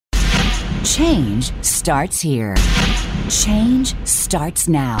Change starts here. Change starts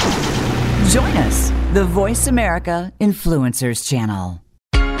now. Join us, the Voice America Influencers Channel.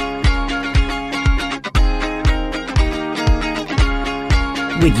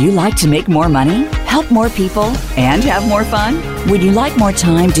 Would you like to make more money, help more people, and have more fun? Would you like more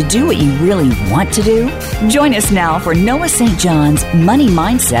time to do what you really want to do? Join us now for Noah St. John's Money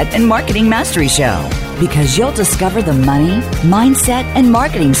Mindset and Marketing Mastery Show, because you'll discover the money, mindset, and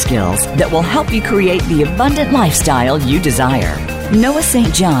marketing skills that will help you create the abundant lifestyle you desire. Noah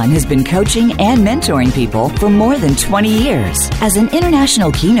St. John has been coaching and mentoring people for more than 20 years. As an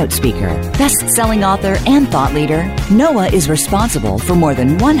international keynote speaker, best-selling author, and thought leader, Noah is responsible for more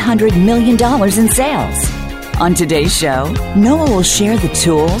than $100 million in sales. On today's show, Noah will share the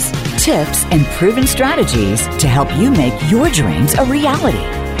tools, tips, and proven strategies to help you make your dreams a reality.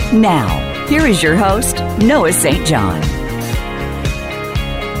 Now, here is your host, Noah St. John.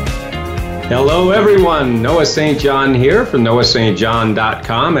 Hello, everyone. Noah St. John here from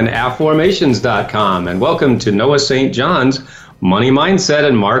NoahSt.John.com and Afformations.com. And welcome to Noah St. John's Money Mindset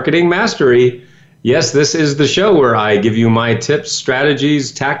and Marketing Mastery. Yes, this is the show where I give you my tips,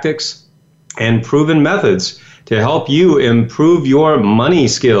 strategies, tactics, and proven methods to help you improve your money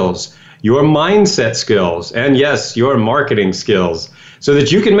skills, your mindset skills, and yes, your marketing skills, so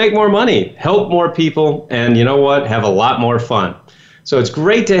that you can make more money, help more people, and you know what, have a lot more fun. So it's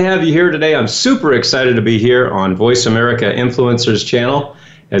great to have you here today. I'm super excited to be here on Voice America Influencers Channel,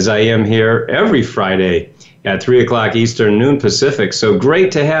 as I am here every Friday at 3 o'clock Eastern, noon Pacific. So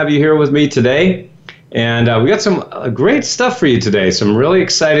great to have you here with me today. And we got some great stuff for you today, some really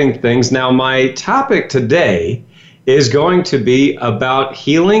exciting things. Now, my topic today is going to be about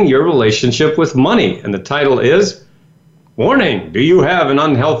healing your relationship with money. And the title is, Warning, do you have an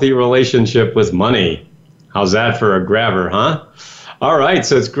unhealthy relationship with money? How's that for a grabber, huh? All right,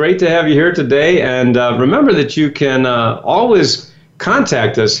 so it's great to have you here today. And remember that you can always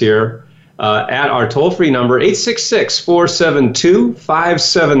contact us here at our toll-free number,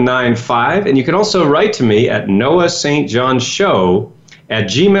 866-472-5795. And you can also write to me at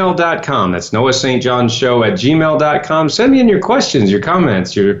noahstjohnshow@gmail.com. That's noahstjohnshow@gmail.com. Send me in your questions, your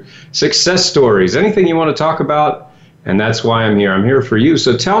comments, your success stories, anything you want to talk about. And that's why I'm here. I'm here for you.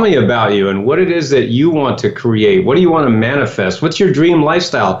 So tell me about you and what it is that you want to create. What do you want to manifest? What's your dream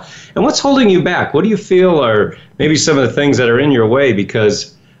lifestyle? And what's holding you back? What do you feel are maybe some of the things that are in your way?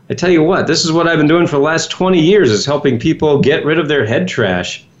 Because I tell you what, this is what I've been doing for the last 20 years, is helping people get rid of their head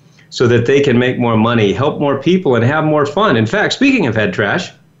trash so that they can make more money, help more people, and have more fun. In fact, speaking of head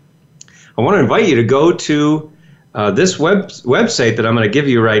trash, I want to invite you to go to this website that I'm going to give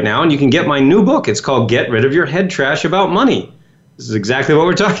you right now, and you can get my new book. It's called Get Rid of Your Head Trash About Money. This is exactly what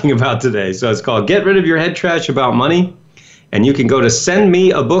we're talking about today. So it's called Get Rid of Your Head Trash About Money, and you can go to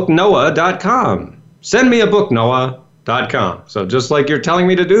sendmeabooknoah.com. Sendmeabooknoah.com. So just like you're telling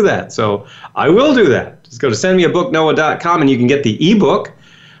me to do that. So I will do that. Just go to sendmeabooknoah.com, and you can get the ebook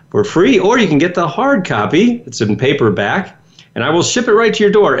for free, or you can get the hard copy. It's in paperback. And I will ship it right to your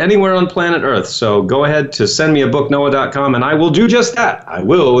door anywhere on planet Earth. So go ahead to sendmeabooknoah.com, and I will do just that. I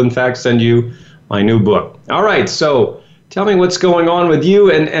will, in fact, send you my new book. All right, so tell me what's going on with you,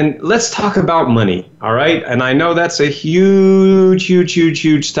 and let's talk about money, all right? And I know that's a huge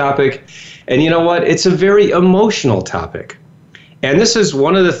topic. And you know what? It's a very emotional topic. And this is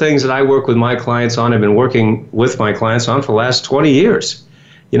one of the things that I work with my clients on. I've been working with my clients on for the last 20 years.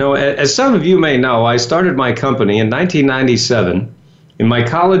 You know, as some of you may know, I started my company in 1997 in my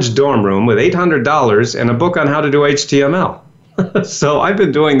college dorm room with $800 and a book on how to do HTML. So I've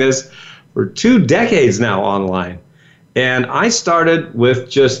been doing this for 2 decades now online. And I started with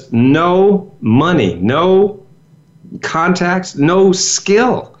just no money, no contacts, no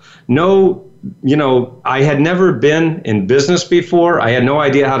skill, no, I had never been in business before. I had no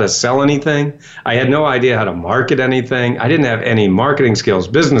idea how to sell anything. I had no idea how to market anything. I didn't have any marketing skills,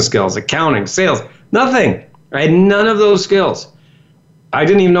 business skills, accounting, sales, nothing. I had none of those skills. I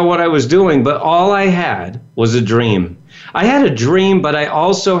didn't even know what I was doing, but all I had was a dream. I had a dream, but I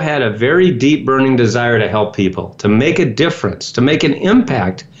also had a very deep burning desire to help people, to make a difference, to make an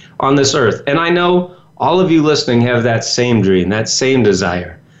impact on this earth. And I know all of you listening have that same dream, that same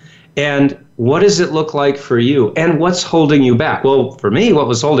desire. And what does it look like for you? And what's holding you back? Well, for me, what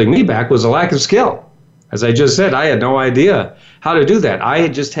was holding me back was a lack of skill. As I just said, I had no idea how to do that. I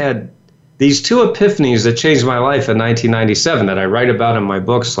had just had these 2 epiphanies that changed my life in 1997 that I write about in my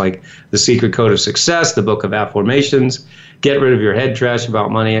books, like The Secret Code of Success, the book of Afformations, Get Rid of Your Head Trash About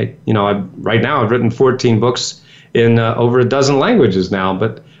Money. Right now I've written 14 books in over a dozen languages now.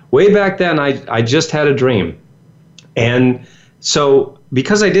 But way back then, I just had a dream. And so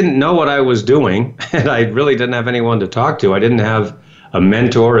because I didn't know what I was doing, and I really didn't have anyone to talk to, I didn't have a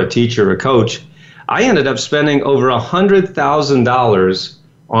mentor, a teacher, a coach, I ended up spending over $100,000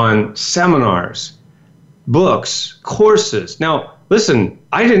 on seminars, books, courses. Now, listen,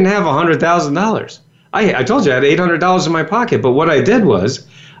 I didn't have $100,000. I told you I had $800 in my pocket, but what I did was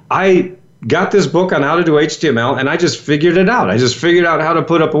I got this book on how to do HTML, and I just figured it out. I just figured out how to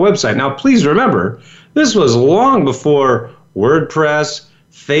put up a website. Now, please remember, this was long before WordPress,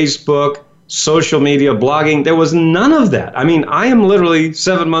 Facebook, social media, blogging. There was none of that. I mean, I am literally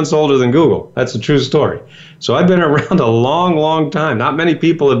 7 months older than Google. That's a true story. So I've been around a long, long time. Not many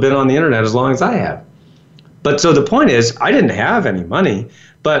people have been on the internet as long as I have. But so the point is, I didn't have any money.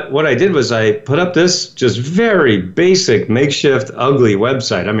 But what I did was I put up this just very basic, makeshift, ugly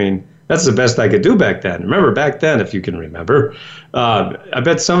website. I mean, that's the best I could do back then. Remember back then, if you can remember. I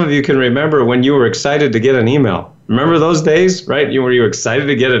bet some of you can remember when you were excited to get an email. Remember those days, right? Were you excited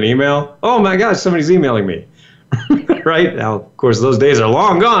to get an email? Oh my gosh, somebody's emailing me, right? Now, of course, those days are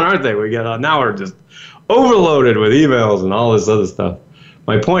long gone, aren't they? Now we're just overloaded with emails and all this other stuff.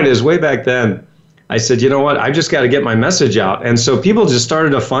 My point is, way back then, I said, you know what? I just got to get my message out. And so people just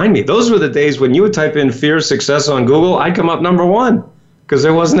started to find me. Those were the days when you would type in fear success on Google, I'd come up number one because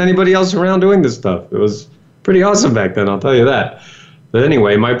there wasn't anybody else around doing this stuff. It was pretty awesome back then, I'll tell you that. But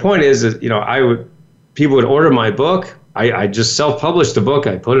anyway, my point is that, people would order my book. I just self-published the book.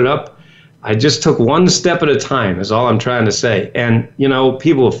 I put it up. I just took one step at a time is all I'm trying to say. And,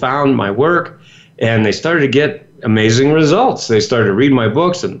 people found my work and they started to get amazing results. They started to read my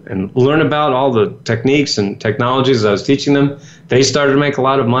books and learn about all the techniques and technologies I was teaching them. They started to make a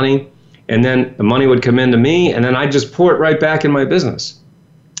lot of money. And then the money would come into me, and then I just pour it right back in my business.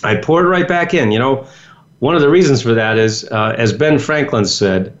 I pour it right back in. One of the reasons for that is, as Ben Franklin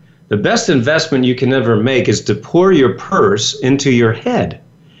said, the best investment you can ever make is to pour your purse into your head.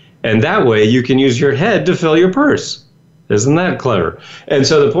 And that way you can use your head to fill your purse. Isn't that clever? And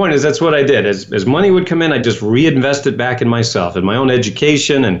so the point is, that's what I did. As money would come in, I just reinvested back in myself, in my own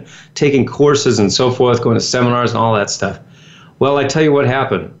education and taking courses and so forth, going to seminars and all that stuff. Well, I tell you what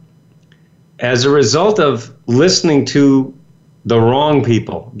happened. As a result of listening to the wrong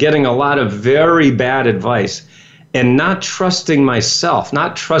people, getting a lot of very bad advice, and not trusting myself,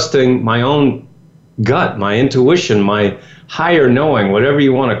 not trusting my own gut, my intuition, my higher knowing, whatever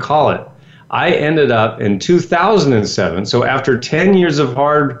you want to call it, I ended up in 2007, so after 10 years of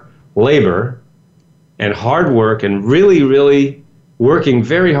hard labor and hard work and really, really working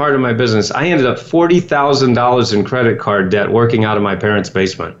very hard in my business, I ended up $40,000 in credit card debt working out of my parents'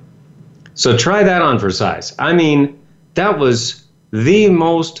 basement. So try that on for size. I mean, that was the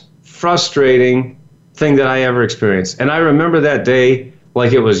most frustrating thing that I ever experienced. And I remember that day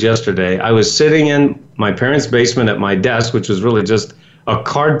like it was yesterday. I was sitting in my parents' basement at my desk, which was really just a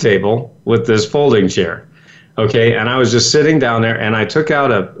card table with this folding chair. Okay, and I was just sitting down there, and I took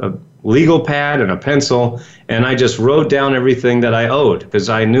out a legal pad and a pencil, and I just wrote down everything that I owed because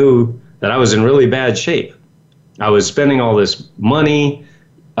I knew that I was in really bad shape. I was spending all this money.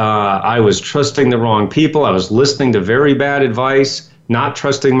 I was trusting the wrong people. I was listening to very bad advice, not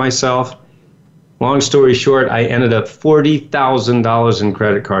trusting myself. Long story short, I ended up $40,000 in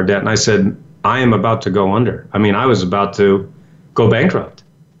credit card debt, and I said, I am about to go under. I mean, I was about to go bankrupt.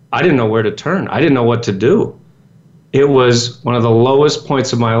 I didn't know where to turn. I didn't know what to do. It was one of the lowest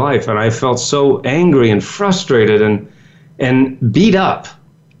points of my life, and I felt so angry and frustrated and beat up.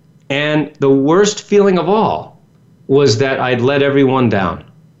 And the worst feeling of all was that I'd let everyone down.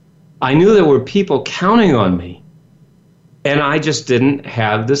 I knew there were people counting on me, and I just didn't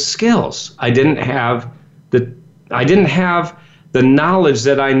have the skills. I didn't have the knowledge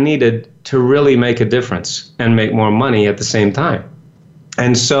that I needed to really make a difference and make more money at the same time.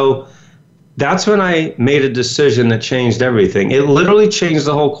 And so that's when I made a decision that changed everything. It literally changed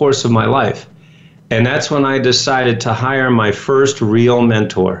the whole course of my life. And that's when I decided to hire my first real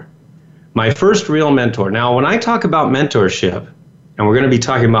mentor. My first real mentor. Now, when I talk about mentorship, and we're going to be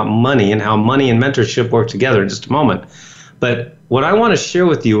talking about money and how money and mentorship work together in just a moment, but what I want to share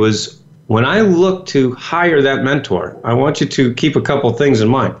with you is when I look to hire that mentor, I want you to keep a couple things in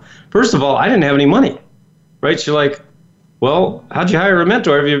mind. First of all, I didn't have any money, right? You're like, well, how'd you hire a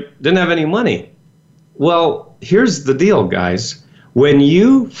mentor if you didn't have any money? Well, here's the deal, guys. When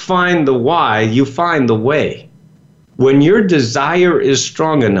you find the why, you find the way. When your desire is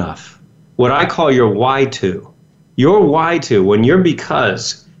strong enough, what I call your why to, when your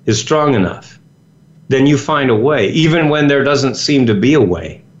because is strong enough, then you find a way, even when there doesn't seem to be a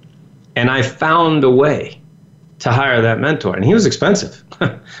way. And I found a way to hire that mentor. And he was expensive.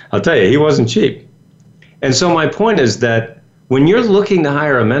 I'll tell you, he wasn't cheap. And so my point is that when you're looking to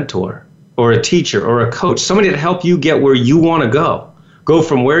hire a mentor or a teacher or a coach, somebody to help you get where you want to go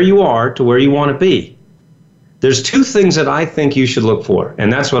from where you are to where you want to be, there's two things that I think you should look for.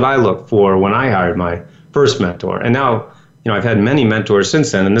 And that's what I looked for when I hired my first mentor. And now, I've had many mentors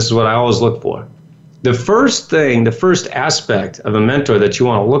since then, and this is what I always look for. The first aspect of a mentor that you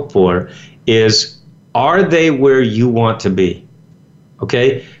want to look for is, are they where you want to be?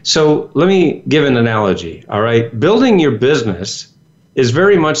 Okay, so let me give an analogy, all right? Building your business is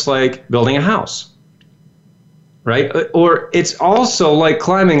very much like building a house, right? Or it's also like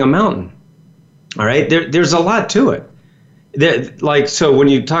climbing a mountain, all right? There's a lot to it. So when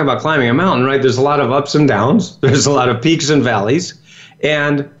you talk about climbing a mountain, right, there's a lot of ups and downs. There's a lot of peaks and valleys.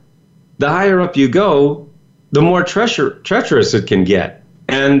 And the higher up you go, the more treacherous it can get.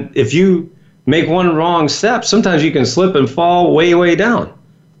 And if you make one wrong step, sometimes you can slip and fall way, way down.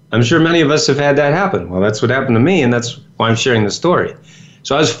 I'm sure many of us have had that happen. Well, that's what happened to me, and that's why I'm sharing the story.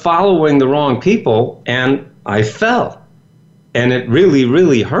 So I was following the wrong people, and I fell. And it really,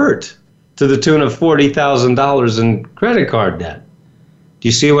 really hurt, to the tune of $40,000 in credit card debt. Do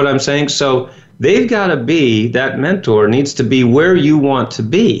you see what I'm saying? So they've got to be, that mentor needs to be where you want to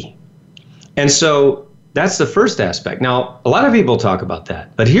be. And so that's the first aspect. Now, a lot of people talk about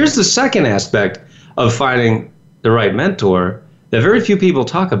that. But here's the second aspect of finding the right mentor that very few people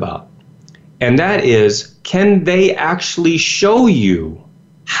talk about. And that is, can they actually show you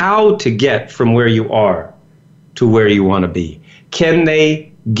how to get from where you are to where you want to be? Can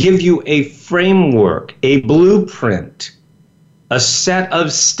they give you a framework, a blueprint, a set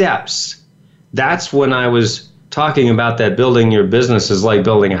of steps? That's when I was talking about that building your business is like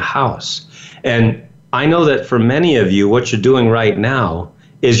building a house. And I know that for many of you, what you're doing right now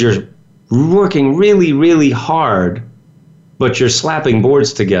is you're working really, really hard, but you're slapping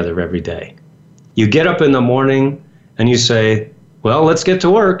boards together every day. You get up in the morning and you say, well, let's get to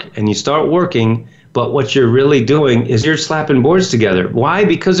work. And you start working. But what you're really doing is you're slapping boards together. Why?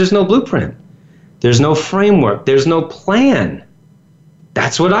 Because there's no blueprint. There's no framework. There's no plan.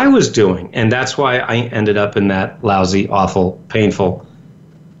 That's what I was doing. And that's why I ended up in that lousy, awful, painful,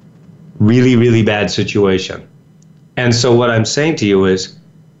 really, really bad situation. And so what I'm saying to you is,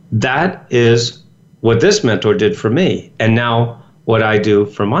 that is what this mentor did for me. And now what I do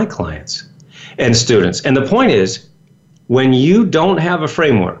for my clients and students. And the point is, when you don't have a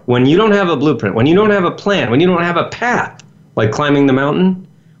framework, when you don't have a blueprint, when you don't have a plan, when you don't have a path, like climbing the mountain,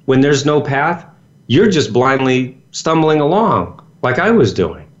 when there's no path, you're just blindly stumbling along like I was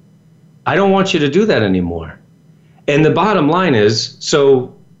doing. I don't want you to do that anymore. And the bottom line is,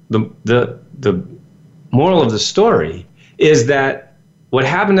 so the moral of the story is that what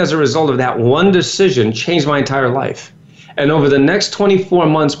happened as a result of that one decision changed my entire life. And over the next 24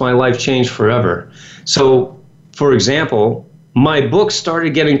 months, my life changed forever. So, for example, my book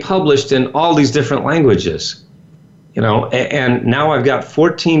started getting published in all these different languages, and now I've got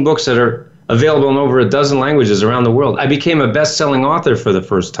 14 books that are available in over a dozen languages around the world. I became a best-selling author for the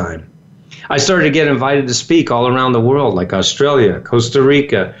first time. I started to get invited to speak all around the world, like Australia, Costa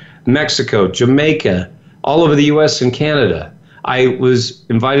Rica, Mexico, Jamaica, all over the US and Canada. I was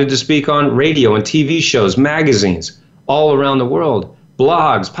invited to speak on radio and TV shows, magazines, all around the world,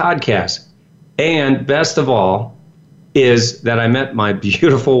 blogs, podcasts. And best of all is that I met my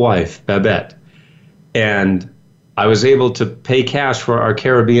beautiful wife, Babette, and I was able to pay cash for our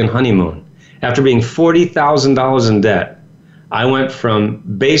Caribbean honeymoon. After being $40,000 in debt, I went from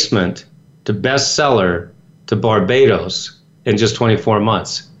basement to bestseller to Barbados in just 24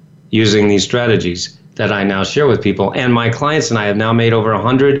 months using these strategies that I now share with people. And my clients and I have now made over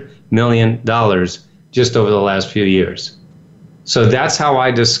 $100 million just over the last few years. So that's how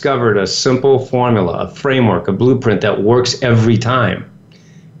I discovered a simple formula, a framework, a blueprint that works every time.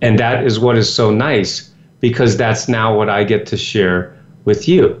 And that is what is so nice, because that's now what I get to share with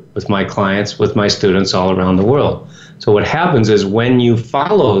you, with my clients, with my students all around the world. So what happens is when you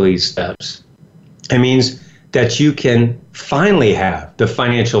follow these steps, it means that you can finally have the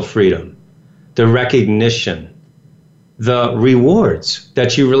financial freedom, the recognition, the rewards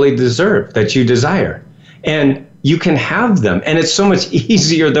that you really deserve, that you desire. And you can have them, and it's so much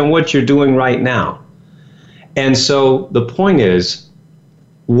easier than what you're doing right now. And so the point is,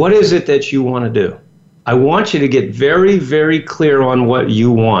 what is it that you want to do? I want you to get very, very clear on what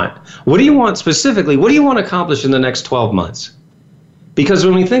you want. What do you want specifically? What do you want to accomplish in the next 12 months? Because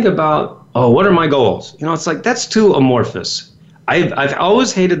when we think about, what are my goals? It's like, that's too amorphous. I've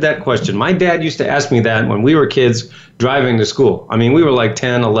always hated that question. My dad used to ask me that when we were kids driving to school. I mean, we were like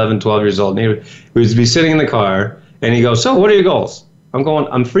 10, 11, 12 years old. And we would be sitting in the car, and he'd go, so what are your goals?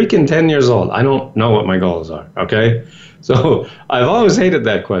 I'm freaking 10 years old. I don't know what my goals are, okay? So I've always hated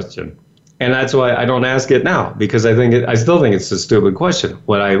that question. And that's why I don't ask it now, because I still think it's a stupid question.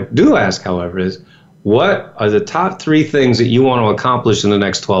 What I do ask, however, is what are the top 3 things that you want to accomplish in the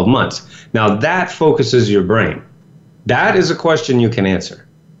next 12 months? Now that focuses your brain. That is a question you can answer.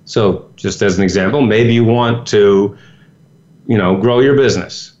 So just as an example, maybe you want to, grow your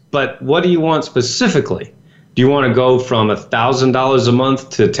business. But what do you want specifically? Do you want to go from $1,000 a month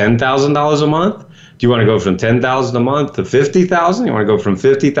to $10,000 a month? Do you want to go from $10,000 a month to $50,000? You want to go from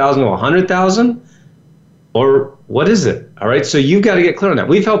 $50,000 to $100,000? Or what is it? All right. So you've got to get clear on that.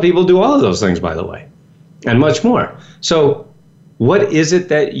 We've helped people do all of those things, by the way, and much more. So what is it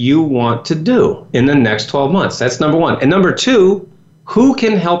that you want to do in the next 12 months? That's number 1. And number 2, who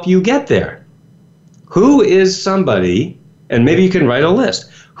can help you get there? Who is somebody, and maybe you can write a list.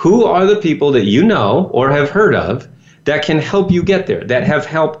 Who are the people that you know or have heard of that can help you get there, that have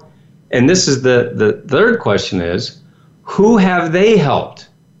helped? And this is the third question is, who have they helped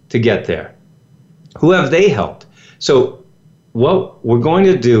to get there? Who have they helped? So what we're going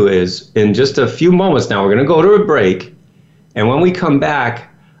to do is, in just a few moments now, we're going to go to a break. And when we come back,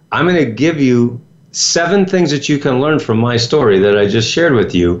 I'm going to give you 7 things that you can learn from my story that I just shared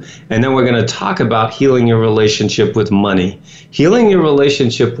with you. And then we're going to talk about healing your relationship with money. Healing your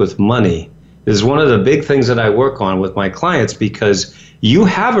relationship with money is one of the big things that I work on with my clients, because you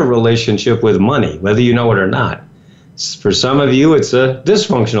have a relationship with money, whether you know it or not. For some of you, it's a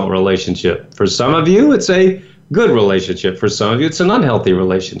dysfunctional relationship. For some of you, it's a good relationship. For some of you, it's an unhealthy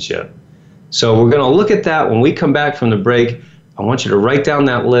relationship. So we're going to look at that when we come back from the break. I want you to write down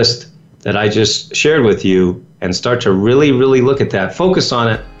that list that I just shared with you and start to really, really look at that. Focus on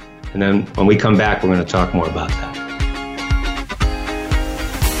it. And then when we come back, we're going to talk more about that.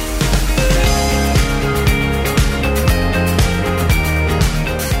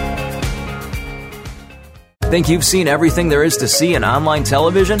 Think you've seen everything there is to see in online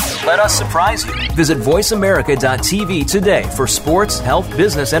television? Let us surprise you. Visit voiceamerica.tv today for sports, health,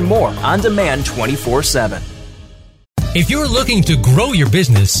 business, and more on demand 24/7. If you're looking to grow your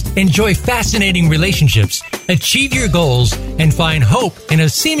business, enjoy fascinating relationships, achieve your goals, and find hope in a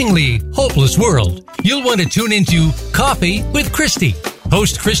seemingly hopeless world, you'll want to tune into Coffee with Christy.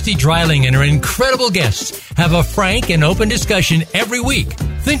 Host Christy Dreiling and her incredible guests have a frank and open discussion every week.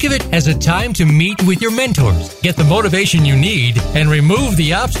 Think of it as a time to meet with your mentors, get the motivation you need, and remove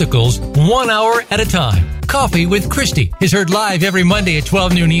the obstacles 1 hour at a time. Coffee with Christy is heard live every Monday at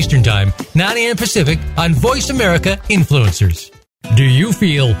 12 noon Eastern Time, 9 a.m. Pacific on Voice America Influencers. Do you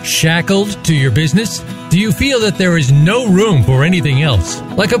feel shackled to your business? Do you feel that there is no room for anything else?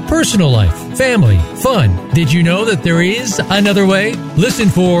 Like a personal life, family, fun. Did you know that there is another way? Listen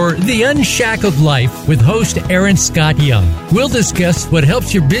for The Unshackled Life with host Aaron Scott Young. We'll discuss what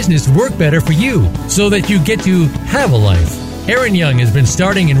helps your business work better for you so that you get to have a life. Aaron Young has been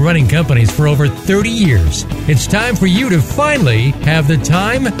starting and running companies for over 30 years. It's time for you to finally have the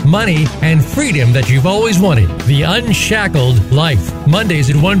time, money, and freedom that you've always wanted. The Unshackled Life.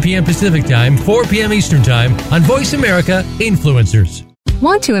 Mondays at 1 p.m. Pacific Time, 4 p.m. Eastern Time on Voice America Influencers.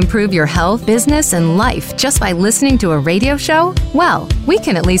 Want to improve your health, business, and life just by listening to a radio show? Well, we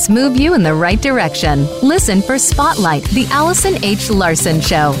can at least move you in the right direction. Listen for Spotlight, the Allison H. Larson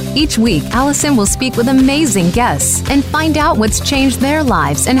Show. Each week, Allison will speak with amazing guests and find out what's changed their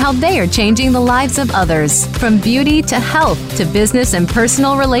lives and how they are changing the lives of others. From beauty to health to business and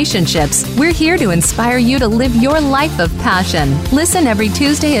personal relationships, we're here to inspire you to live your life of passion. Listen every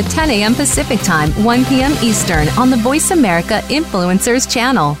Tuesday at 10 a.m. Pacific Time, 1 p.m. Eastern on the Voice America Influencers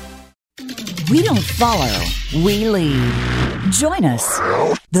channel. We don't follow, we lead. Join us,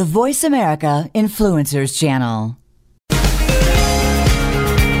 the Voice America Influencers channel.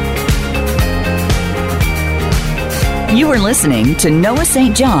 You are listening to Noah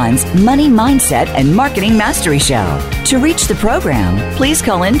St. John's Money Mindset and Marketing Mastery Show. To reach the program, please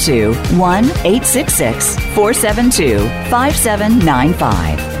call into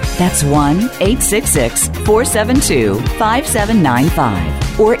 1-866-472-5795. That's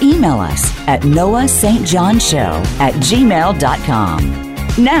 1-866-472-5795. Or email us at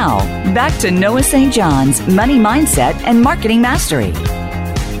noahstjohnshow@gmail.com. Now, back to Noah St. John's Money Mindset and Marketing Mastery.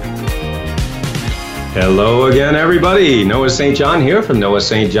 Hello again, everybody. Noah St. John here from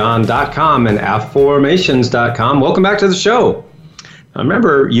noahstjohn.com and affirmations.com. Welcome back to the show. Now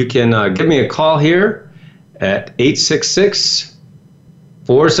remember, you can give me a call here at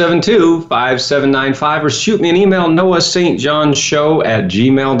 866-472-5795 or shoot me an email,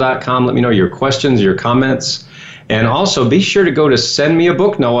 noahstjohnshow@gmail.com. Let me know your questions, your comments. And also be sure to go to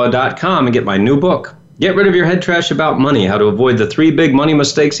sendmeabooknoah.com and get my new book, Get rid of your head trash about money, how to avoid the 3 big money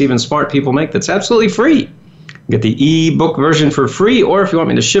mistakes even smart people make. That's absolutely free. Get the ebook version for free, or if you want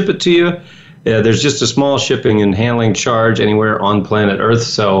me to ship it to you, there's just a small shipping and handling charge anywhere on planet Earth.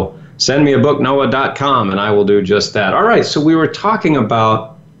 So send me a book, noah.com, and I will do just that. All right, so we were talking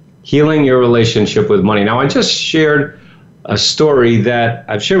about healing your relationship with money. Now, I just shared a story that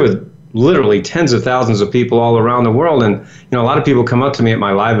I've shared with literally tens of thousands of people all around the world. And, a lot of people come up to me at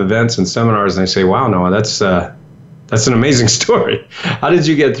my live events and seminars and they say, wow, Noah, that's an amazing story. How did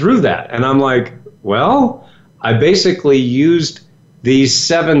you get through that? And I'm like, well, I basically used these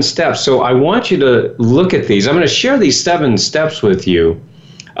 7 steps. So I want you to look at these. I'm going to share these 7 steps with you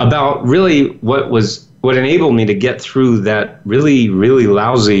about really what enabled me to get through that really, really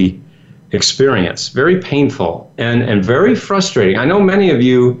lousy experience. Very painful and very frustrating. I know many of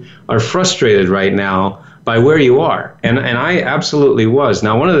you are frustrated right now by where you are, and I absolutely was.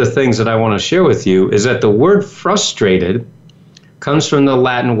 Now, one of the things that I want to share with you is that the word frustrated comes from the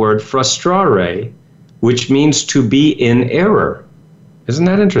Latin word frustrare, which means to be in error. Isn't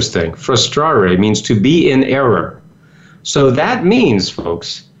that interesting? Frustrare means to be in error. So that means,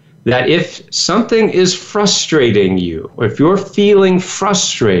 folks, that if something is frustrating you, or if you're feeling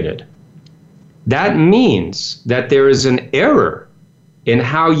frustrated, that means that there is an error in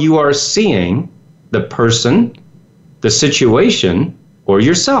how you are seeing the person, the situation, or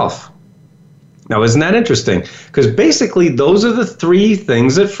yourself. Now, isn't that interesting? Because basically, those are the 3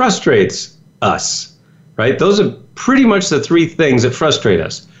 things that frustrates us, right? Those are pretty much the 3 things that frustrate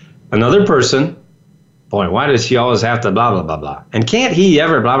us. Another person, boy, why does he always have to blah, blah, blah, blah? And can't he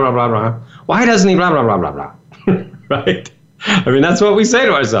ever blah, blah, blah, blah? Why doesn't he blah, blah, blah, blah, blah? Right? I mean, that's what we say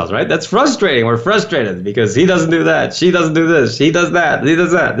to ourselves, right? That's frustrating. We're frustrated because he doesn't do that. She doesn't do this. He does that. He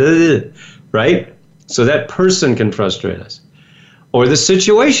does that. Right? So that person can frustrate us. Or the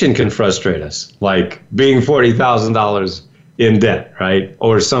situation can frustrate us, like being $40,000 in debt, right?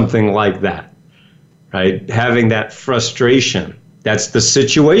 Or something like that, right? Having that frustration. That's the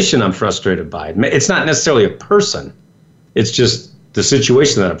situation I'm frustrated by. It's not necessarily a person. It's just the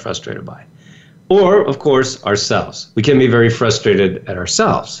situation that I'm frustrated by. Or, of course, ourselves. We can be very frustrated at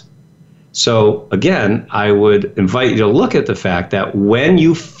ourselves. So, again, I would invite you to look at the fact that when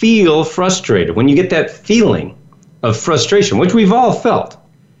you feel frustrated, when you get that feeling of frustration, which we've all felt,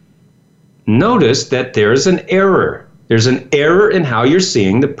 notice that there's an error. There's an error in how you're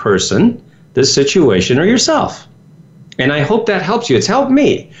seeing the person, the situation, or yourself. And I hope that helps you. It's helped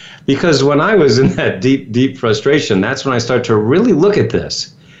me, because when I was in that deep, deep frustration, that's when I start to really look at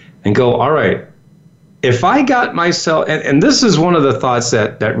this and go, all right, if I got myself, and this is one of the thoughts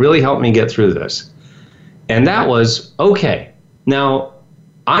that really helped me get through this, and that was, okay, now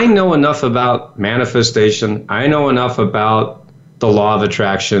I know enough about manifestation. I know enough about the law of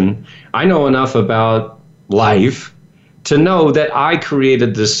attraction. I know enough about life to know that I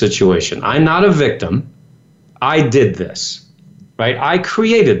created this situation. I'm not a victim. I did this, right? I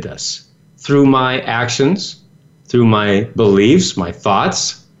created this through my actions, through my beliefs, my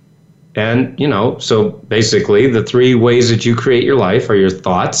thoughts. And, so basically the 3 ways that you create your life are your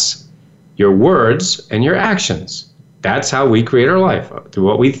thoughts, your words, and your actions. That's how we create our life, through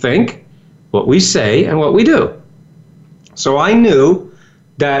what we think, what we say, and what we do. So I knew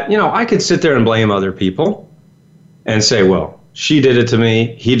that, I could sit there and blame other people and say, well, she did it to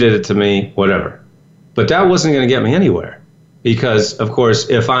me, he did it to me, whatever. But that wasn't going to get me anywhere. Because, of course,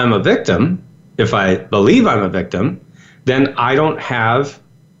 if I'm a victim, if I believe I'm a victim, then I don't have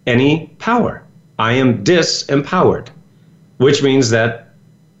any power. I am disempowered, which means that,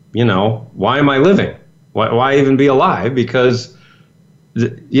 why am I living? Why even be alive? Because,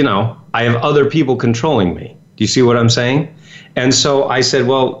 I have other people controlling me. Do you see what I'm saying? And so I said,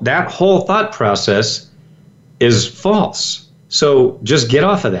 well, that whole thought process is false. So just get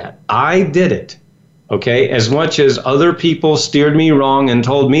off of that. I did it. Okay, as much as other people steered me wrong and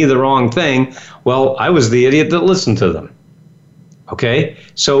told me the wrong thing, well, I was the idiot that listened to them. Okay,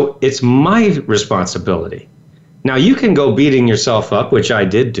 so it's my responsibility. Now, you can go beating yourself up, which I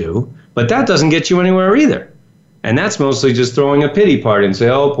did do, but that doesn't get you anywhere either. And that's mostly just throwing a pity party and say,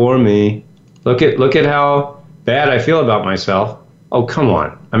 oh, poor me. Look at how bad I feel about myself. Oh, come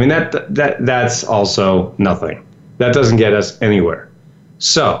on. I mean, that's also nothing. That doesn't get us anywhere.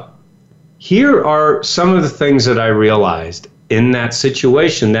 So here are some of the things that I realized in that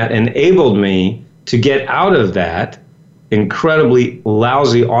situation that enabled me to get out of that incredibly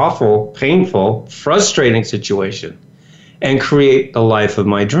lousy, awful, painful, frustrating situation and create the life of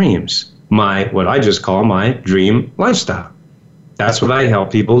my dreams, what I just call my dream lifestyle. That's what I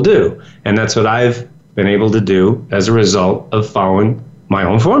help people do. And that's what I've been able to do as a result of following my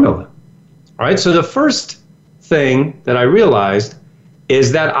own formula. All right, so the first thing that I realized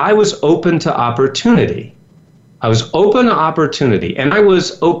is that I was open to opportunity. I was open to opportunity, and I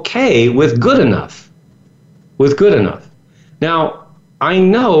was okay with good enough. With good enough. Now, I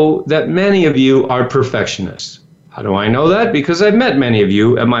know that many of you are perfectionists. How do I know that? Because I've met many of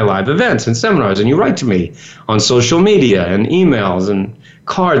you at my live events and seminars, and you write to me on social media and emails and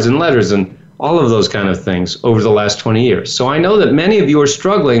cards and letters and all of those kind of things over the last 20 years. So I know that many of you are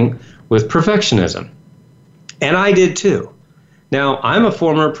struggling with perfectionism. And I did too. Now, I'm a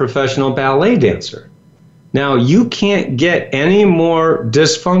former professional ballet dancer. Now, you can't get any more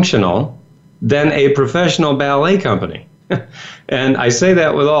dysfunctional than a professional ballet company. And I say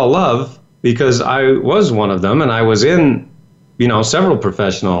that with all love because I was one of them and I was in, several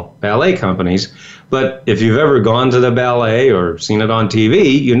professional ballet companies. But if you've ever gone to the ballet or seen it on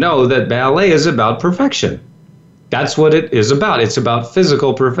TV, you know that ballet is about perfection. That's what it is about. It's about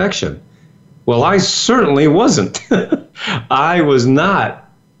physical perfection. Well, I certainly wasn't. I was not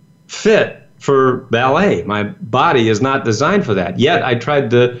fit for ballet. My body is not designed for that. Yet I tried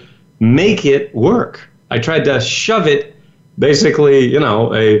to make it work. I tried to shove it, basically,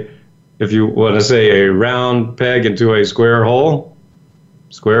 if you want to say a round peg into a square hole,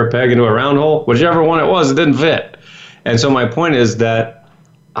 square peg into a round hole, whichever one it was, it didn't fit. And so my point is that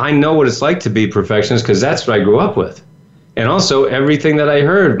I know what it's like to be perfectionist because that's what I grew up with. And also everything that I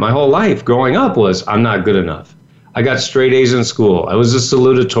heard my whole life growing up was I'm not good enough. I got straight A's in school. I was a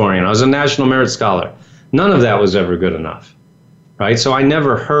salutatorian. I was a National Merit Scholar. None of that was ever good enough, right? So I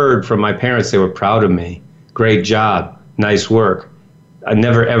never heard from my parents they were proud of me. Great job. Nice work. I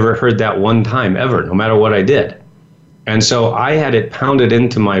never ever heard that one time ever, no matter what I did. And so I had it pounded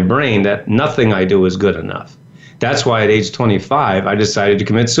into my brain that nothing I do is good enough. That's why at age 25, I decided to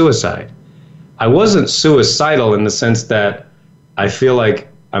commit suicide. I wasn't suicidal in the sense that I feel like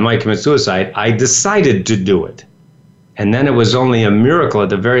I might commit suicide. I decided to do it. And then it was only a miracle at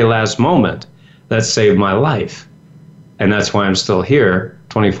the very last moment that saved my life. And that's why I'm still here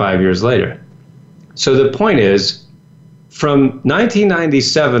 25 years later. So the point is, from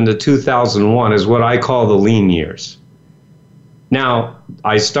 1997 to 2001 is what I call the lean years. Now,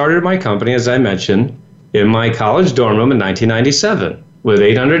 I started my company, as I mentioned, in my college dorm room in 1997 with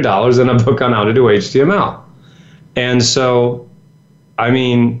 $800 and a book on how to do HTML. And so, I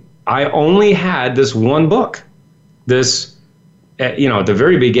only had this one book. This, at the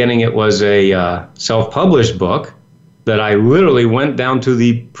very beginning, it was a self-published book that I literally went down to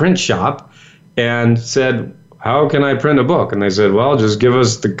the print shop and said, how can I print a book? And they said, well, just give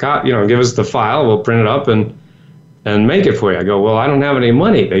us the file. We'll print it up and make it for you. I go, well, I don't have any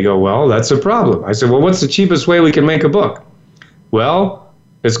money. They go, well, that's a problem. I said, well, what's the cheapest way we can make a book? Well,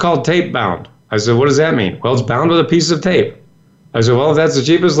 it's called tape bound. I said, what does that mean? Well, it's bound with a piece of tape. I said, well, if that's the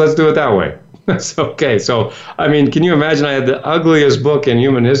cheapest, let's do it that way. That's okay. So, can you imagine I had the ugliest book in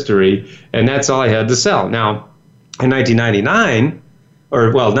human history, and that's all I had to sell. Now, in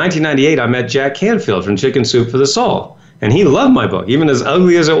 1998, I met Jack Canfield from Chicken Soup for the Soul, and he loved my book. Even as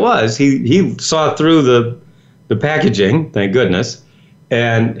ugly as it was, he saw through the packaging, thank goodness,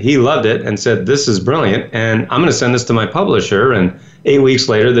 and he loved it and said, this is brilliant, and I'm going to send this to my publisher. And 8 weeks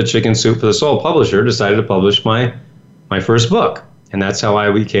later, the Chicken Soup for the Soul publisher decided to publish my first book, and that's how I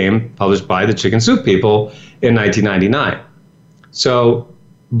became published by the Chicken Soup people in 1999. So,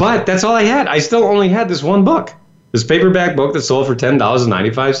 but that's all I had. I still only had this one book. This paperback book that sold for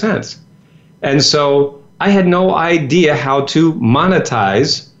 $10.95. And so I had no idea how to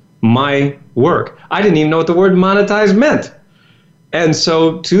monetize my work. I didn't even know what the word monetize meant. And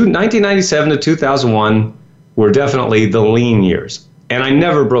so 1997 to 2001 were definitely the lean years. And I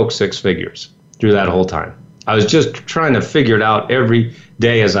never broke six figures through that whole time. I was just trying to figure it out every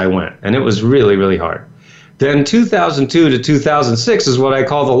day as I went. And it was really, really hard. Then 2002 to 2006 is what I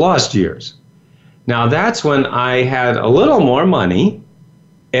call the lost years. Now, that's when I had a little more money,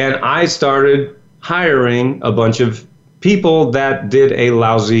 and I started hiring a bunch of people that did a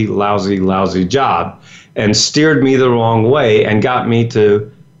lousy, lousy, lousy job and steered me the wrong way and got me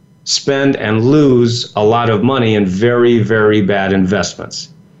to spend and lose a lot of money in very, very bad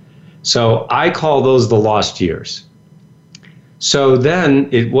investments. So I call those the lost years. So then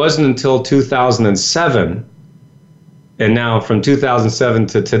it wasn't until 2007, and now from 2007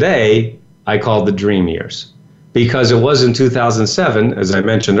 to today, I called the dream years, because it was in 2007, as I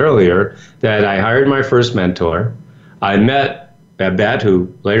mentioned earlier, that I hired my first mentor. I met Babette,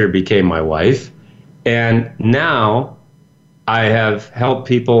 who later became my wife, and now I have helped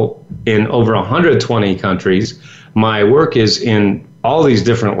people in over 120 countries. My work is in all these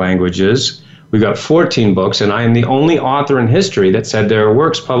different languages. We've got 14 books, and I am the only author in history that's had their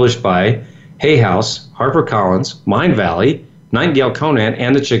works published by Hay House, HarperCollins, Mindvalley, Nightingale Conant,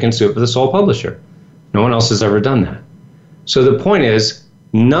 and the Chicken Soup for the Soul Publisher. No one else has ever done that. So the point is,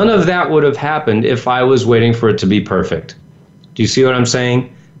 none of that would have happened if I was waiting for it to be perfect. Do you see what I'm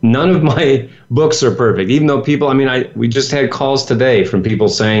saying? None of my books are perfect, even though people, we just had calls today from people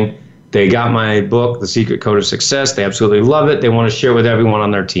saying they got my book, The Secret Code of Success. They absolutely love it. They want to share with everyone on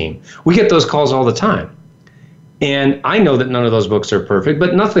their team. We get those calls all the time. And I know that none of those books are perfect,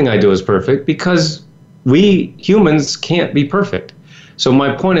 but nothing I do is perfect because we humans can't be perfect. So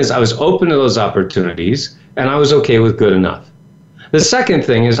my point is I was open to those opportunities and I was okay with good enough. The second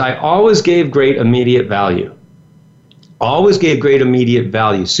thing is I always gave great immediate value. Always gave great immediate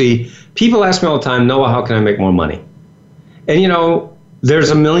value. See, people ask me all the time, Noah, how can I make more money? And there's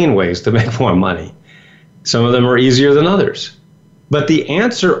a million ways to make more money. Some of them are easier than others. But the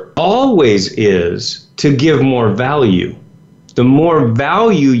answer always is to give more value. The more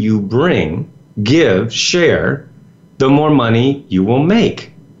value you bring, give, share, the more money you will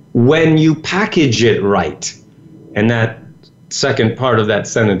make when you package it right. And that second part of that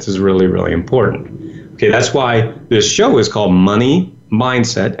sentence is really, really important. Okay, that's why this show is called Money,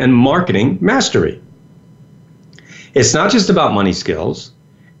 Mindset, and Marketing Mastery. It's not just about money skills.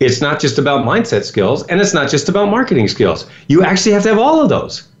 It's not just about mindset skills. And it's not just about marketing skills. You actually have to have all of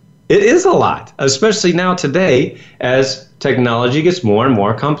those. It is a lot, especially now today as technology gets more and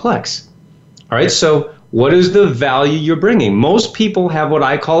more complex. All right, so what is the value you're bringing? Most people have what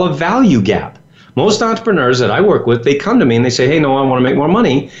I call a value gap. Most entrepreneurs that I work with, they come to me and they say, hey, no, I want to make more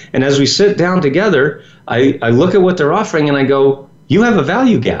money. And as we sit down together, I look at what they're offering and I go, you have a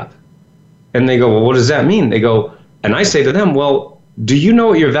value gap. And they go, well, what does that mean? They go, and I say to them, well, do you know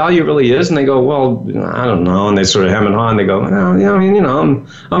what your value really is? And they go, well, I don't know. And they sort of hem and haw and they go, well,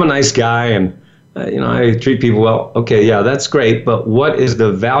 I'm a nice guy and I treat people well. Okay, yeah, that's great. But what is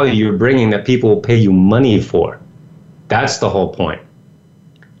the value you're bringing that people will pay you money for? That's the whole point.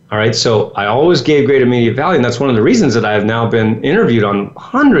 All right, so I always gave great immediate value, and that's one of the reasons that I have now been interviewed on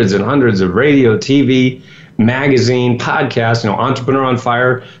hundreds and hundreds of radio, TV, magazine, podcasts, Entrepreneur on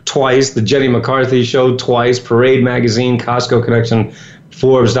Fire twice, the Jenny McCarthy Show twice, Parade Magazine, Costco Connection,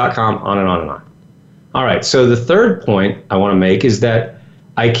 Forbes.com, on and on and on. All right, so the third point I want to make is that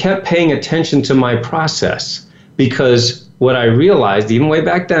I kept paying attention to my process because what I realized, even way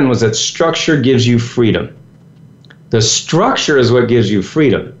back then, was that structure gives you freedom. The structure is what gives you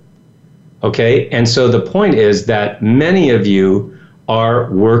freedom. Okay, and so the point is that many of you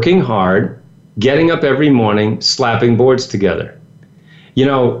are working hard, getting up every morning, slapping boards together.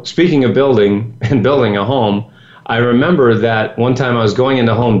 Speaking of building and building a home, I remember that one time I was going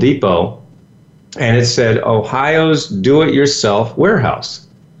into Home Depot and it said Ohio's do-it-yourself warehouse.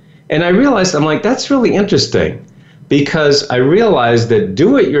 And I realized, I'm like, that's really interesting because I realized that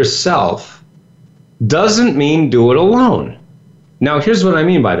do-it-yourself doesn't mean do it alone. Now, here's what I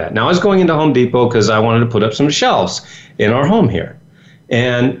mean by that. Now, I was going into Home Depot because I wanted to put up some shelves in our home here.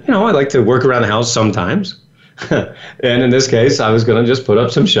 And, I like to work around the house sometimes. And in this case, I was going to just put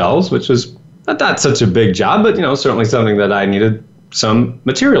up some shelves, which was not such a big job, but, certainly something that I needed some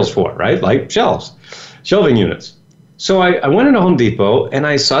materials for, right? Like shelving units. So I went into Home Depot and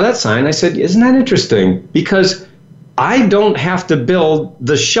I saw that sign. I said, isn't that interesting? Because I don't have to build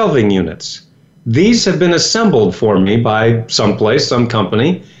the shelving units. These have been assembled for me by someplace, some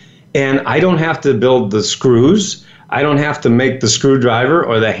company, and I don't have to build the screws. I don't have to make the screwdriver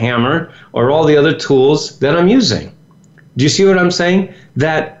or the hammer or all the other tools that I'm using. Do you see what I'm saying?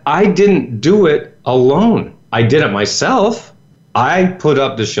 That I didn't do it alone. I did it myself. I put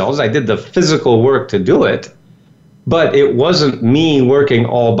up the shelves. I did the physical work to do it, but it wasn't me working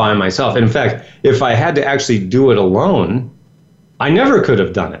all by myself. In fact, if I had to actually do it alone, I never could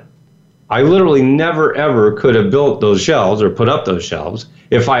have done it. I literally never, ever could have built those shelves or put up those shelves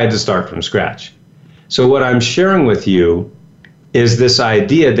if I had to start from scratch. So what I'm sharing with you is this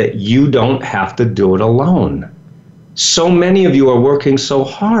idea that you don't have to do it alone. So many of you are working so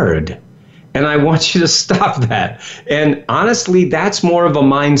hard, and I want you to stop that. And honestly, that's more of a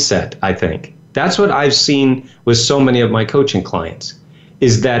mindset, I think. That's what I've seen with so many of my coaching clients,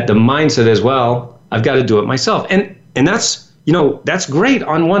 is that the mindset is, well, I've got to do it myself. And that's, that's great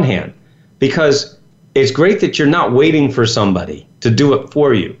on one hand, because it's great that you're not waiting for somebody to do it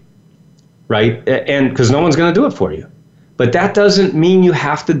for you, right? And because no one's going to do it for you. But that doesn't mean you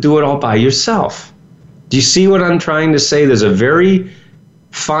have to do it all by yourself. Do you see what I'm trying to say? There's a very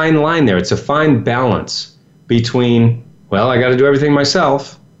fine line there. It's a fine balance between, well, I got to do everything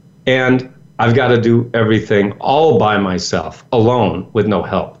myself, and I've got to do everything all by myself, alone, with no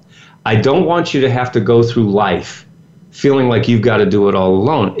help. I don't want you to have to go through life feeling like you've got to do it all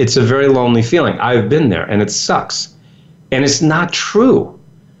alone. It's a very lonely feeling. I've been there, and it sucks. And it's not true.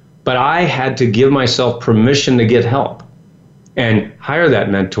 But I had to give myself permission to get help and hire that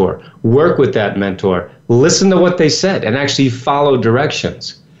mentor, work with that mentor, listen to what they said, and actually follow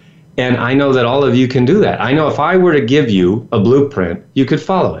directions. And I know that all of you can do that. I know if I were to give you a blueprint, you could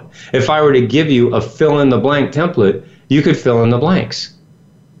follow it. If I were to give you a fill-in-the-blank template, you could fill in the blanks.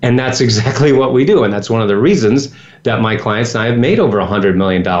 And that's exactly what we do. And that's one of the reasons that my clients and I have made over $100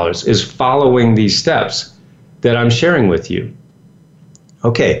 million is following these steps that I'm sharing with you.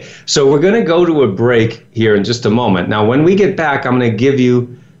 Okay, so we're going to go to a break here in just a moment. Now, when we get back, I'm going to give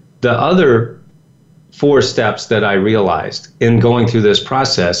you the other 4 steps that I realized in going through this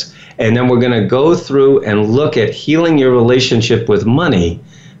process. And then we're going to go through and look at healing your relationship with money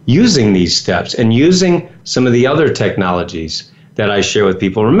using these steps and using some of the other technologies that I share with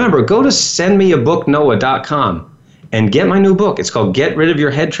people. Remember, go to sendmeabooknoah.com and get my new book. It's called Get Rid of Your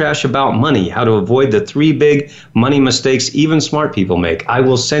Head Trash About Money, How to Avoid the 3 Big Money Mistakes Even Smart People Make. I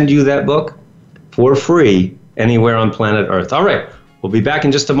will send you that book for free anywhere on planet Earth. All right, we'll be back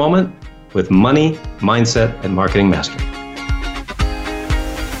in just a moment with Money, Mindset, and Marketing Mastery.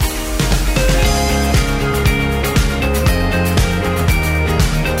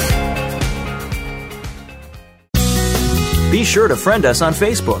 Be sure to friend us on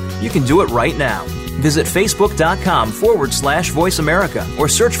Facebook. You can do it right now. Visit Facebook.com/Voice America or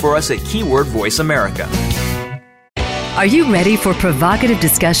search for us at keyword Voice America. Are you ready for provocative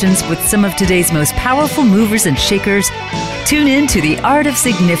discussions with some of today's most powerful movers and shakers? Tune in to The Art of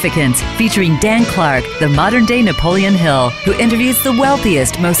Significance, featuring Dan Clark, the modern-day Napoleon Hill, who interviews the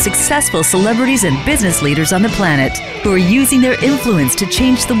wealthiest, most successful celebrities and business leaders on the planet who are using their influence to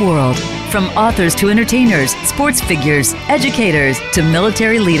change the world. From authors to entertainers, sports figures, educators to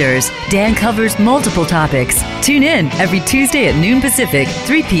military leaders, Dan covers multiple topics. Tune in every Tuesday at noon Pacific,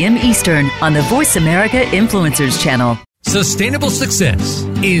 3 p.m. Eastern on the Voice America Influencers channel. Sustainable success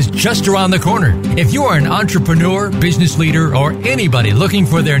is just around the corner. If you are an entrepreneur, business leader, or anybody looking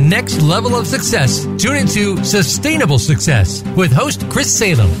for their next level of success, tune into Sustainable Success with host Chris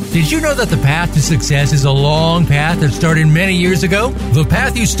Salem. Did you know that the path to success is a long path that started many years ago? The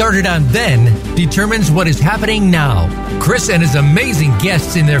path you started on then determines what is happening now. Chris and his amazing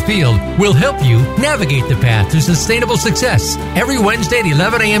guests in their field will help you navigate the path to sustainable success every Wednesday at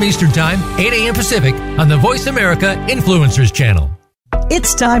 11 a.m. Eastern Time, 8 a.m. Pacific on the Voice America Influencers channel.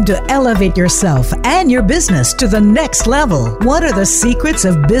 It's time to elevate yourself and your business to the next level. What are the secrets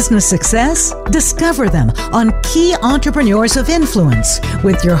of business success? Discover them on Key Entrepreneurs of Influence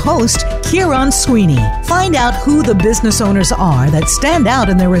with your host, Kieran Sweeney. Find out who the business owners are that stand out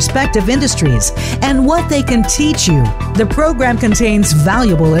in their respective industries and what they can teach you. The program contains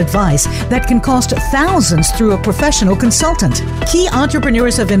valuable advice that can cost thousands through a professional consultant. Key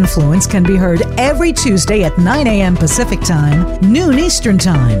Entrepreneurs of Influence can be heard every Tuesday at 9 a.m. Pacific Time, noon Eastern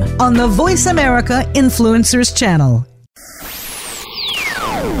Time on the Voice America Influencers channel.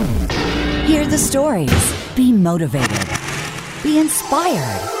 Hear the stories. Be motivated. Be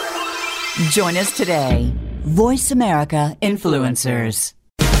inspired. Join us today. Voice America Influencers.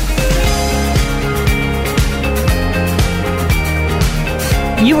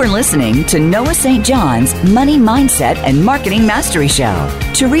 You are listening to Noah St. John's Money Mindset and Marketing Mastery Show.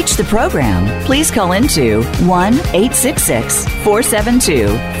 To reach the program, please call into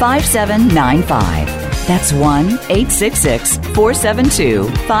 1-866-472-5795. That's